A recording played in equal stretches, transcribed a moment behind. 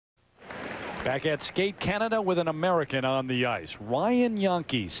Back at Skate Canada with an American on the ice. Ryan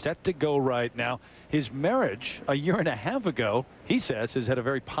Jahnke set to go right now. His marriage a year and a half ago, he says, has had a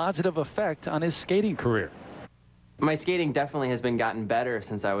very positive effect on his skating career. My skating definitely has been gotten better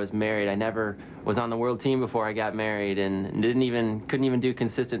since I was married. I never was on the world team before I got married, and couldn't even do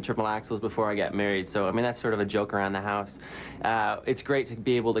consistent triple axels before I got married. So I mean, that's sort of a joke around the house. It's great to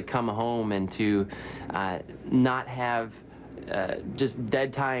be able to come home and to not have just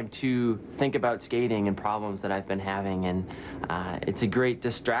dead time to think about skating and problems that I've been having, and it's a great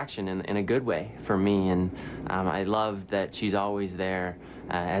distraction in a good way for me, and I love that she's always there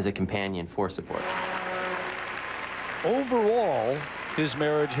as a companion for support. Overall, his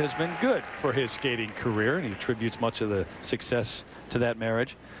marriage has been good for his skating career, and he attributes much of the success to that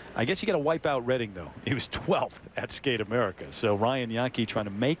marriage. I guess you got to wipe out Redding, though. He was 12th at Skate America. So Ryan Jahnke trying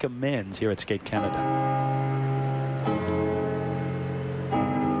to make amends here at Skate Canada.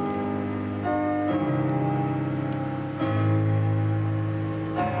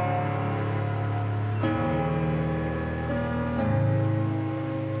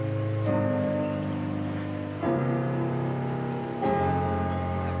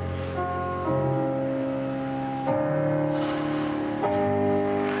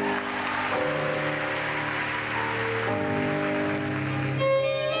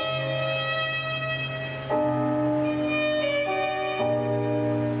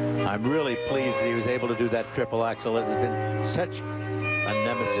 I'm really pleased that he was able to do that triple axel. It has been such a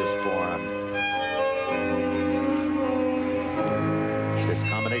nemesis for him. This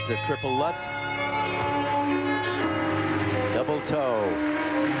combination of triple Lutz, double toe.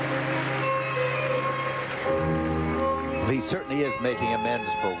 He certainly is making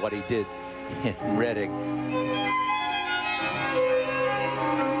amends for what he did in Redding.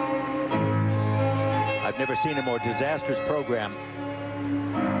 I've never seen a more disastrous program.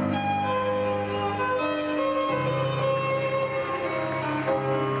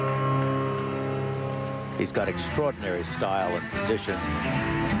 He's got extraordinary style and positions,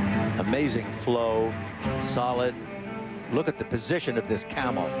 amazing flow, solid. Look at the position of this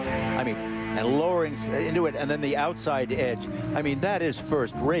camel. I mean, and lowering into it, and then the outside edge. I mean, that is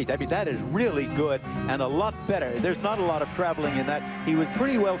first rate. I mean, that is really good and a lot better. There's not a lot of traveling in that. He was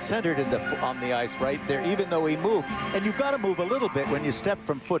pretty well centered on the ice right there, even though he moved. And you've got to move a little bit when you step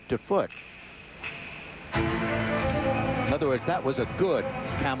from foot to foot. In other words, that was a good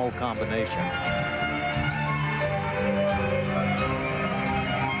camel combination.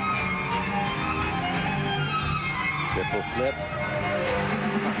 Triple flip.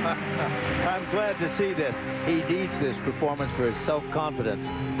 I'm glad to see this. He needs this performance for his self-confidence.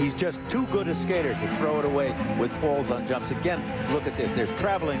 He's just too good a skater to throw it away with falls on jumps. Again, look at this. There's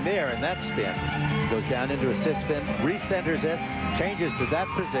traveling there in that spin. Goes down into a sit spin, recenters it, changes to that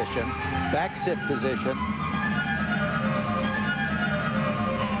position, back sit position.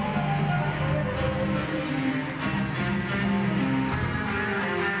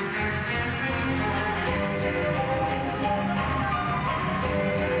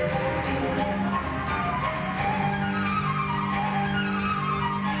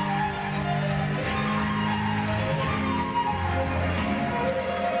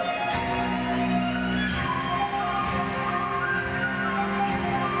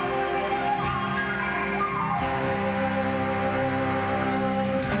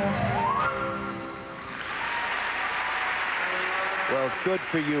 Well, good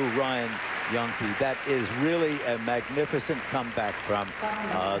for you, Ryan Jahnke. That is really a magnificent comeback from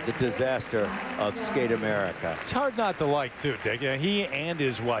the disaster of Skate America. It's hard not to like, too, Dick. He and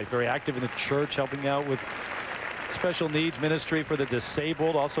his wife, very active in the church, helping out with special needs ministry for the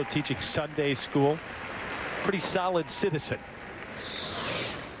disabled, also teaching Sunday school. Pretty solid citizen.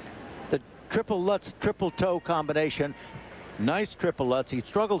 The triple Lutz, triple toe combination. Nice triple Lutz. He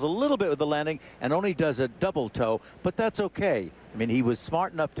struggles a little bit with the landing and only does a double toe, but that's okay. I mean, he was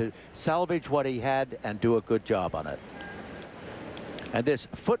smart enough to salvage what he had and do a good job on it. And this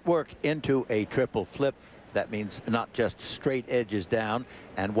footwork into a triple flip, that means not just straight edges down,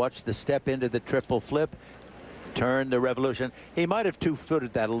 and watch the step into the triple flip, turn the revolution. He might have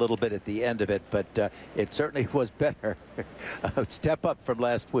two-footed that a little bit at the end of it, but it certainly was better. A step up from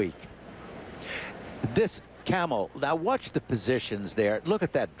last week. This camel, now watch the positions there. Look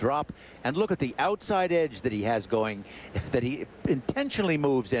at that drop, and look at the outside edge that he has going, that he intentionally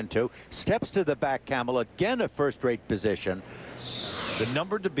moves into, steps to the back camel, again a first-rate position. The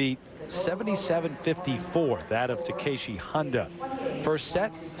number to beat, 77.54, that of Takeshi Honda. First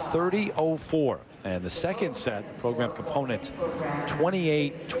set, 30.04. And the second set, program component,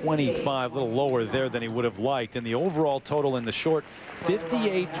 28-25, a little lower there than he would have liked. And the overall total in the short,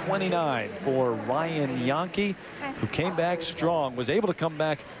 58-29 for Ryan Jahnke, who came back strong, was able to come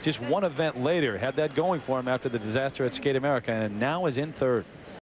back just one event later, had that going for him after the disaster at Skate America, and now is in third.